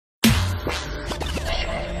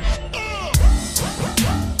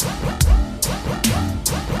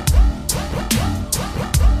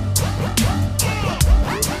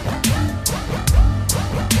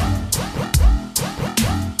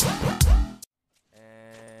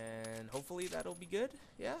hopefully that'll be good.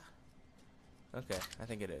 Yeah? Okay, I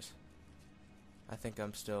think it is. I think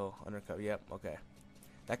I'm still undercover. Yep, okay.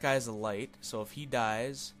 That guy's a light, so if he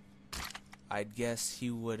dies, I'd guess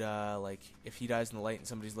he would, like, if he dies in the light and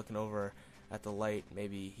somebody's looking over at the light,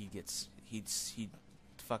 maybe he'd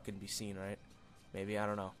fucking be seen, right? Maybe, I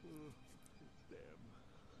don't know.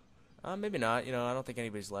 Maybe not, you know, I don't think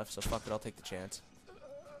anybody's left, so fuck it, I'll take the chance.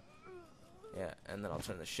 Yeah, and then I'll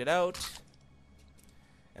turn the shit out.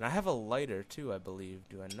 And I have a lighter, too, I believe.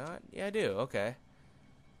 Do I not? Yeah, I do, okay.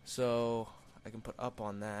 So, I can put up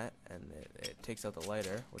on that, and it takes out the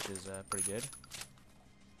lighter, which is, pretty good.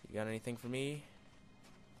 You got anything for me?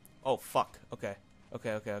 Oh, fuck, okay.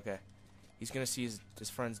 Okay. He's gonna see his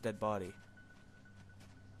friend's dead body.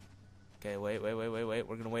 Okay, wait.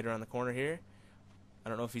 We're gonna wait around the corner here. I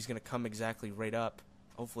don't know if he's gonna come exactly right up.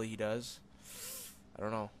 Hopefully he does. I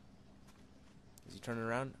don't know. Is he turning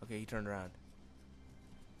around? Okay, he turned around.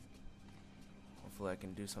 Hopefully I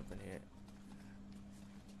can do something here.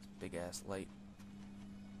 Big ass light.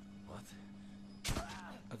 What?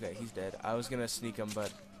 Okay, he's dead. I was gonna sneak him,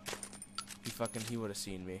 but he would have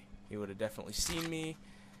seen me. He would have definitely seen me.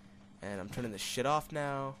 And I'm turning this shit off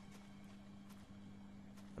now.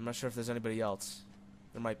 I'm not sure if there's anybody else.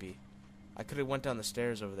 There might be. I could have went down the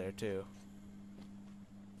stairs over there too.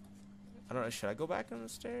 I don't know, should I go back on the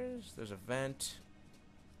stairs? There's a vent.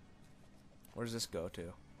 Where does this go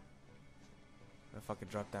to? If I could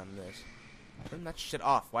drop down this. Turn that shit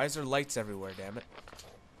off. Why is there lights everywhere, damn it?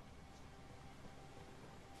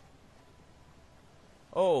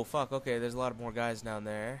 Oh, fuck, okay, there's a lot more guys down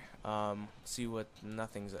there. See what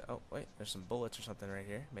nothing's... Oh, wait, there's some bullets or something right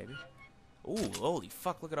here, maybe. Ooh, holy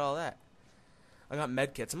fuck, look at all that. I got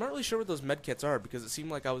medkits. I'm not really sure what those medkits are, because it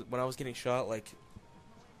seemed like when I was getting shot, like,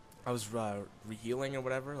 I was re-healing or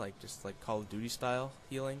whatever, like, just like Call of Duty style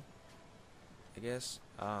healing, I guess.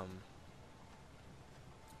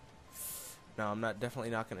 No, I'm definitely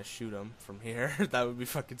not gonna shoot him from here. That would be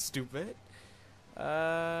fucking stupid.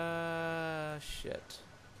 Shit.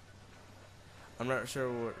 I'm not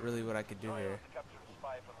sure really what I could do here.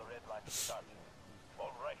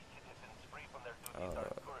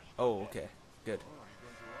 Oh, okay. Good.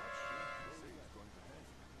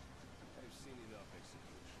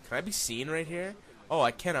 Can I be seen right here? Oh,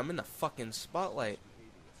 I can. I'm in the fucking spotlight.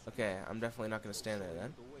 Okay, I'm definitely not gonna stand there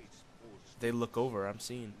then. If they look over, I'm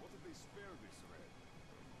seen.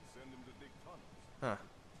 Huh.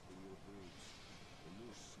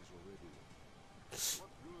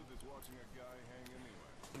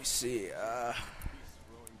 Let me see, I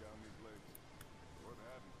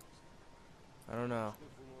don't know.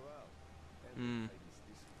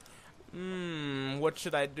 What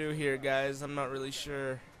should I do here, guys? I'm not really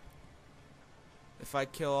sure. If I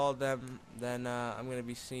kill all of them, then, I'm gonna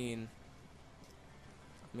be seen.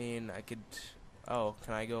 I mean, I could... Oh,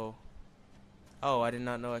 can I go... Oh, I did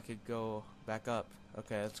not know I could go back up.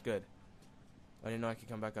 Okay, that's good. I didn't know I could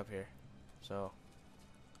come back up here. So,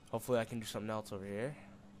 hopefully I can do something else over here.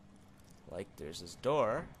 Like, there's this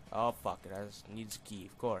door. Oh, fuck it. Needs a key,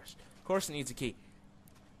 of course. Of course it needs a key.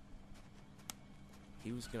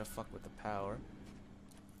 He was gonna fuck with the power.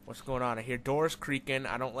 What's going on? I hear doors creaking.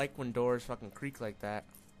 I don't like when doors fucking creak like that.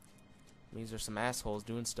 It means there's some assholes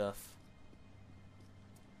doing stuff.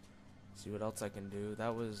 See what else I can do.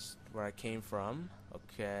 That was where I came from.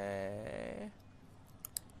 Okay.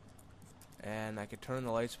 And I could turn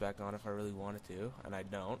the lights back on if I really wanted to, and I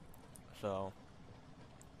don't. So,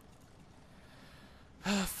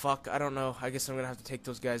 fuck, I don't know. I guess I'm gonna have to take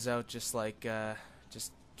those guys out just like,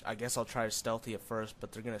 I guess I'll try to stealthy at first,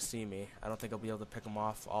 but they're gonna see me. I don't think I'll be able to pick them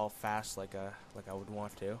off all fast like I would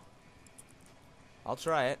want to. I'll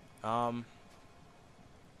try it.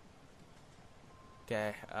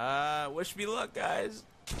 Okay. Wish me luck, guys.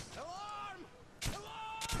 Alarm!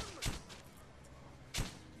 Alarm!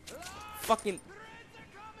 Fucking.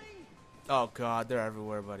 Oh god, they're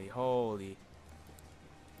everywhere, buddy. Holy.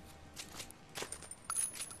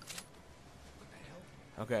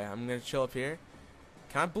 Okay, I'm gonna chill up here.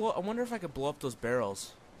 Can I blow? I wonder if I could blow up those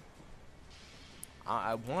barrels.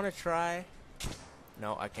 I want to try.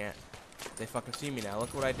 No, I can't. They fucking see me now.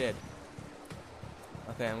 Look what I did.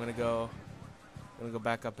 Okay, I'm gonna go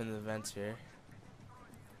back up into the vents here.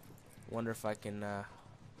 Wonder if I can. No,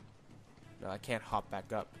 I can't hop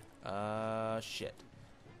back up. Shit.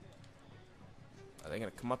 Are they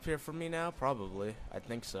gonna come up here for me now? Probably. I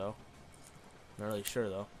think so. Not really sure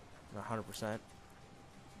though. Not 100%.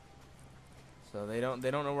 So they don't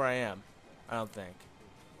know where I am. I don't think.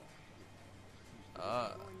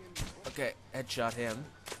 Okay, headshot him.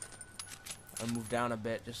 I'll move down a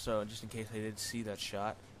bit just in case I did see that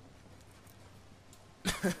shot.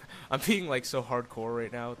 I'm being like so hardcore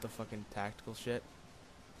right now with the fucking tactical shit.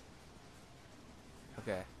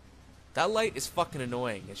 Okay. That light is fucking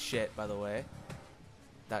annoying as shit, by the way.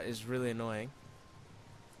 That is really annoying.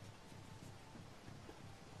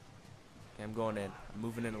 Okay, I'm going in. I'm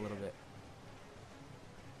moving in a little bit.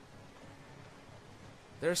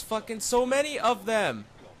 There's fucking so many of them!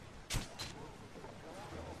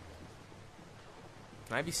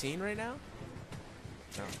 Can I be seen right now?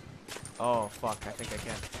 No. Oh, fuck. I think I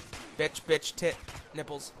can. Bitch, bitch, tit.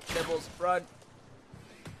 Nipples, nipples, run.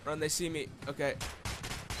 Run, they see me. Okay.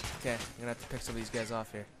 Okay, I'm gonna have to pick some of these guys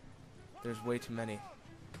off here. There's way too many.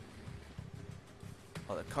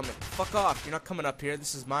 Oh, they're coming. Fuck off. You're not coming up here.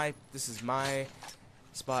 This is my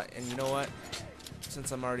spot. And you know what?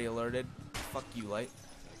 Since I'm already alerted, fuck you, light.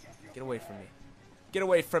 Get away from me. Get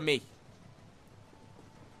away from me.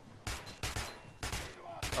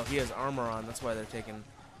 Oh, he has armor on. That's why they're taking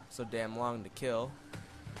so damn long to kill.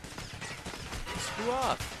 Screw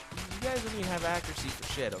off. You guys don't even have accuracy for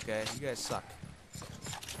shit, okay? You guys suck.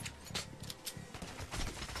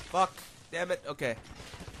 Fuck. Damn it. Okay.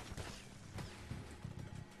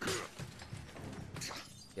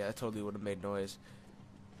 Yeah, that totally would have made noise.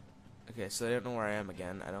 Okay, so they don't know where I am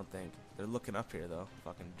again, I don't think. They're looking up here, though.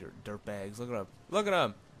 Fucking dirt bags. Look at them. Look at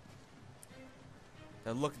them!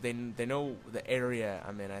 They know the area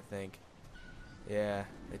I'm in, I think. Yeah,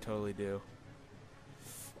 they totally do.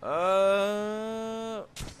 Okay,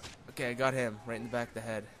 I got him. Right in the back of the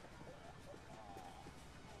head.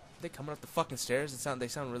 Are they coming up the fucking stairs? They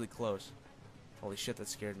sound really close. Holy shit, that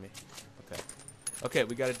scared me. Okay. Okay,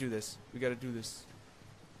 we gotta do this. We gotta do this.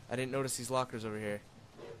 I didn't notice these lockers over here.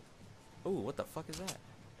 Ooh, what the fuck is that?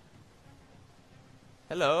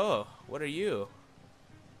 Hello, what are you?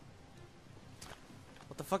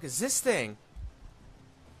 What the fuck is this thing?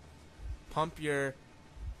 Pump your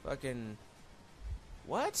fucking...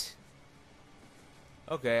 What?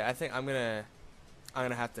 Okay, I think I'm gonna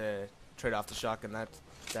have to trade off the shotgun.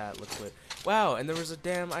 That looks weird. Wow, and there was a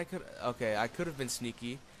damn... I could have been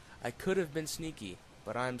sneaky. I could have been sneaky,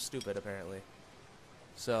 but I'm stupid apparently.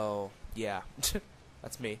 So, yeah.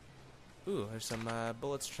 That's me. Ooh, there's some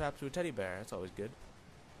bullets trapped to a teddy bear. That's always good.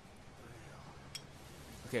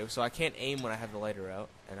 Okay, so I can't aim when I have the lighter out,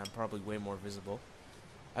 and I'm probably way more visible.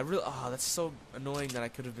 Oh, that's so annoying that I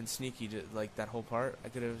could have been sneaky to, like, that whole part. I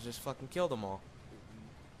could have just fucking killed them all.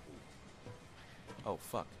 Oh,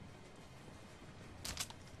 fuck.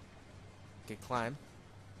 Okay, climb.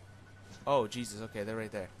 Oh, Jesus, okay, they're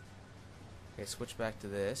right there. Okay, switch back to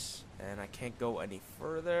this, and I can't go any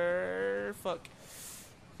further. Fuck.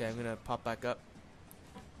 Okay, I'm gonna pop back up,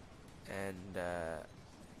 and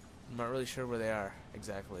I'm not really sure where they are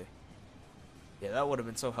exactly. Yeah, that would have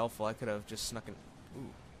been so helpful. I could have just snuck in. Ooh.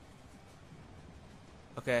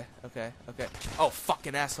 Okay, okay, okay. Oh,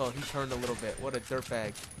 fucking asshole! He turned a little bit. What a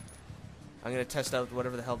dirtbag. I'm gonna test out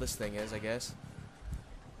whatever the hell this thing is, I guess.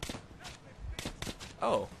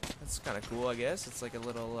 Oh, that's kind of cool, I guess. It's like a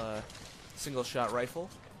little single-shot rifle.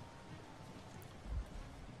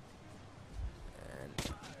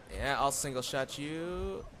 And yeah, I'll single-shot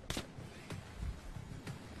you.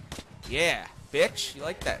 Yeah, bitch. You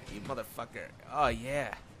like that, you motherfucker. Oh,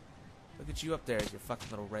 yeah. Look at you up there, your fucking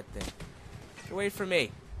little red thing. Get away from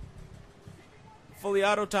me. Fully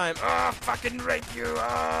auto time. Oh, fucking rape you.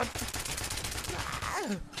 Oh.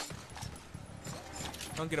 I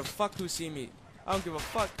don't give a fuck who see me. I don't give a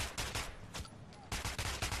fuck.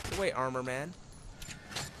 Get away, armor man.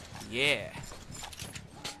 Yeah.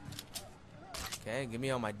 Okay, give me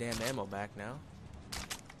all my damn ammo back now.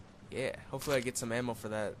 Yeah. Hopefully I get some ammo for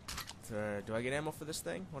that. Do I get ammo for this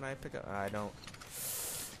thing when I pick up? I don't.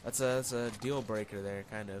 That's a deal breaker there,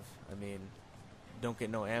 kind of. I mean, don't get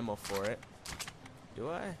no ammo for it. Do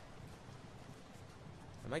I?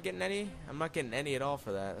 Am I getting any? I'm not getting any at all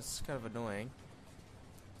for that. That's kind of annoying.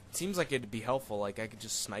 It seems like it'd be helpful. Like I could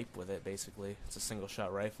just snipe with it. Basically, it's a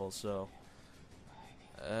single-shot rifle. So,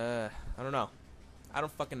 I don't know. I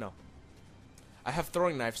don't fucking know. I have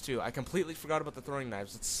throwing knives too. I completely forgot about the throwing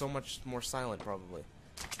knives. It's so much more silent, probably.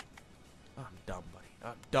 Oh, I'm dumb, buddy.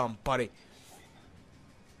 I'm dumb, buddy.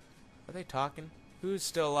 Are they talking? Who's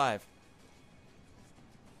still alive?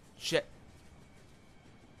 Shit.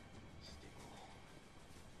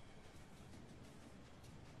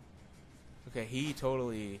 Okay, he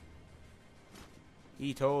totally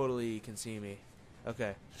can see me.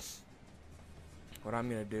 Okay. What I'm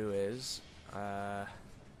gonna do is, okay,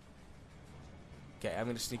 I'm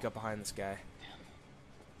gonna sneak up behind this guy.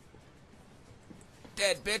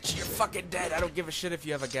 Dead, bitch! You're fucking dead! I don't give a shit if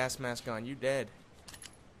you have a gas mask on. You dead.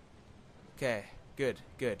 Okay, good,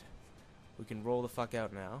 good. We can roll the fuck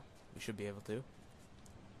out now. We should be able to.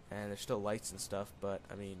 And there's still lights and stuff, but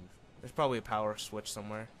I mean, there's probably a power switch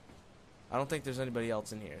somewhere. I don't think there's anybody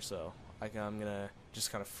else in here, so I'm gonna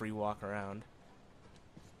just kind of free walk around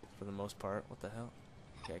for the most part. What the hell?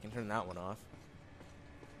 Okay, I can turn that one off.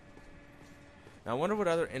 Now I wonder what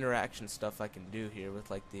other interaction stuff I can do here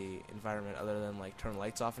with like the environment other than like turn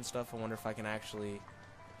lights off and stuff. I wonder if I can actually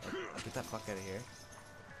get that fuck out of here.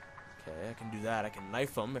 Okay, I can do that. I can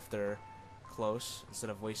knife them if they're close instead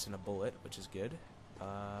of wasting a bullet, which is good.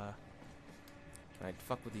 Can I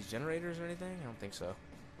fuck with these generators or anything? I don't think so.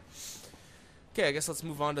 Okay, I guess let's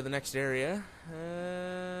move on to the next area.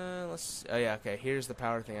 Oh yeah, okay, here's the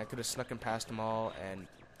power thing. I could have snuck in past them all and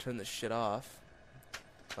turned this shit off.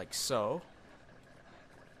 Like so.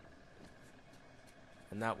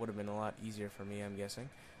 And that would have been a lot easier for me, I'm guessing.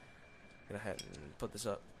 Go ahead and put this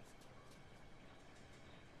up.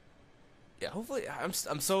 Yeah, hopefully, I'm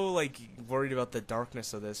so, like, worried about the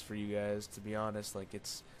darkness of this for you guys, to be honest. Like,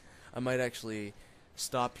 I might actually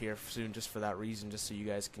stop here soon just for that reason, just so you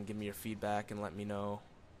guys can give me your feedback and let me know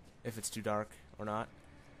if it's too dark or not.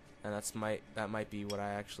 And that might be what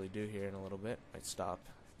I actually do here in a little bit. Might stop.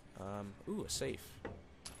 Ooh, a safe.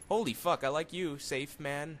 Holy fuck, I like you, safe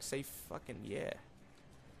man. Safe fucking, yeah.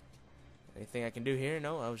 Anything I can do here?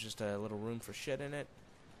 No, that was just a little room for shit in it.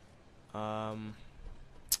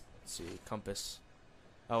 Let's see, compass.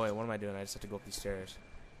 Oh wait, what am I doing? I just have to go up these stairs.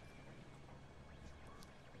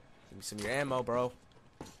 Give me some of your ammo, bro.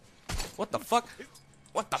 What the fuck?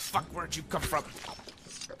 What the fuck? Where'd you come from?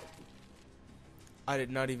 I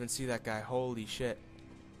did not even see that guy. Holy shit.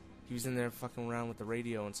 He was in there fucking around with the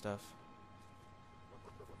radio and stuff.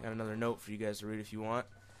 Got another note for you guys to read if you want.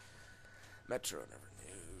 Metro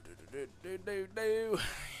never knew.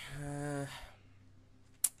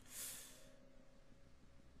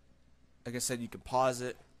 Like I said, you can pause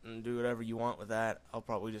it and do whatever you want with that. I'll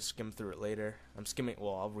probably just skim through it later.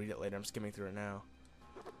 Well, I'll read it later. I'm skimming through it now.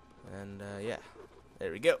 And, yeah.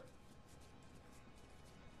 There we go.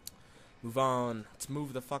 Move on. Let's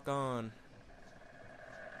move the fuck on.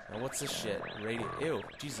 Now, what's this shit? Radio. Ew.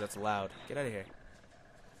 Jesus, that's loud. Get out of here.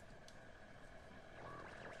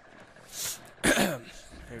 There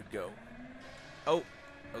we go. Oh.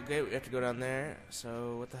 Okay, we have to go down there.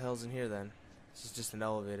 So, what the hell's in here, then? This is just an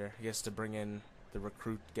elevator. I guess to bring in the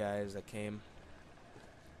recruit guys that came.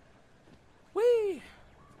 Whee!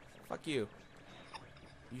 Fuck you.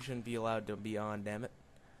 You shouldn't be allowed to be on, damn it.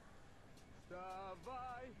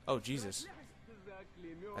 Oh, Jesus.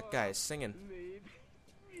 That guy is singing.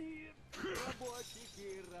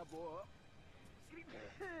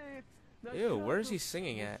 Ew, where is he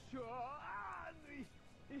singing at?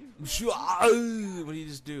 What did he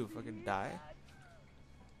just do? Fucking die?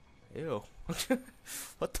 Ew.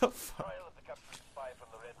 What the fuck?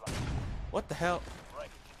 What the hell?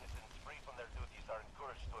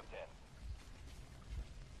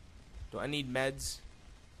 Do I need meds?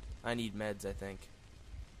 I need meds, I think.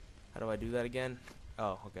 How do I do that again?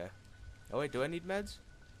 Oh, okay. Oh wait, do I need meds?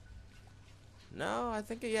 No, I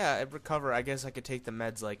think, yeah, I recover. I guess I could take the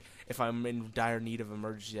meds, like, if I'm in dire need of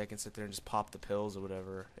emergency, I can sit there and just pop the pills or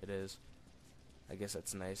whatever it is. I guess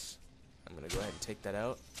that's nice. I'm gonna go ahead and take that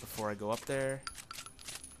out before I go up there,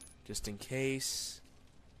 just in case.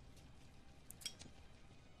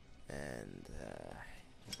 And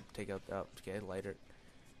take out the okay, lighter.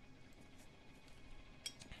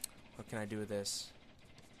 What can I do with this?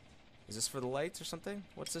 Is this for the lights or something?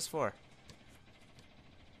 What's this for?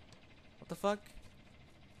 What the fuck?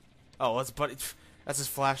 Oh, that's his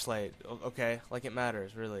flashlight. Okay, like it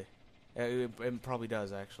matters, really. It probably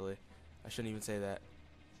does, actually. I shouldn't even say that.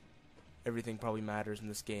 Everything probably matters in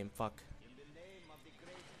this game. Fuck.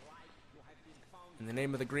 In the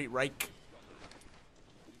name of the Great Reich.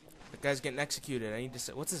 That guy's getting executed. I need to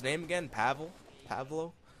say, what's his name again? Pavel?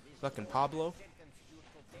 Pablo? Fucking Pablo?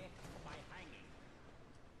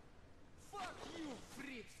 Fuck you,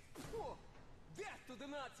 freaks! Oh, death to the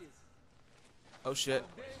Nazis! Oh shit.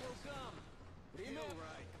 They will come. Remember?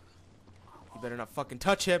 You better not fucking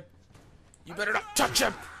touch him. You better not touch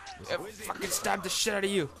him. I'll fucking stab the shit out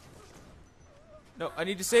of you. No, I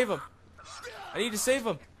need to save him. I need to save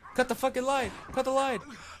him. Cut the fucking line. Cut the line.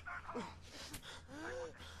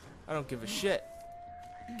 I don't give a shit.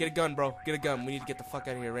 Get a gun, bro. Get a gun. We need to get the fuck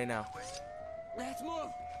out of here right now. Let's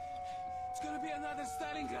move. It's gonna be another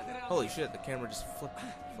Stalingrad around. Holy shit, the camera just flipped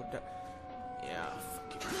up. Yeah,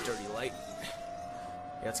 fucking dirty light.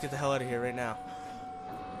 Yeah, let's get the hell out of here right now.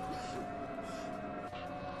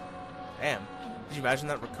 Damn. Could you imagine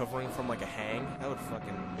that recovering from like a hang? That would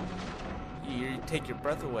fucking... You take your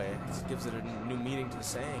breath away. It just gives it a new meaning to the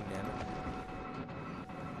saying, damn it.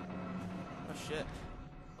 Oh shit.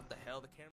 What the hell? The camera...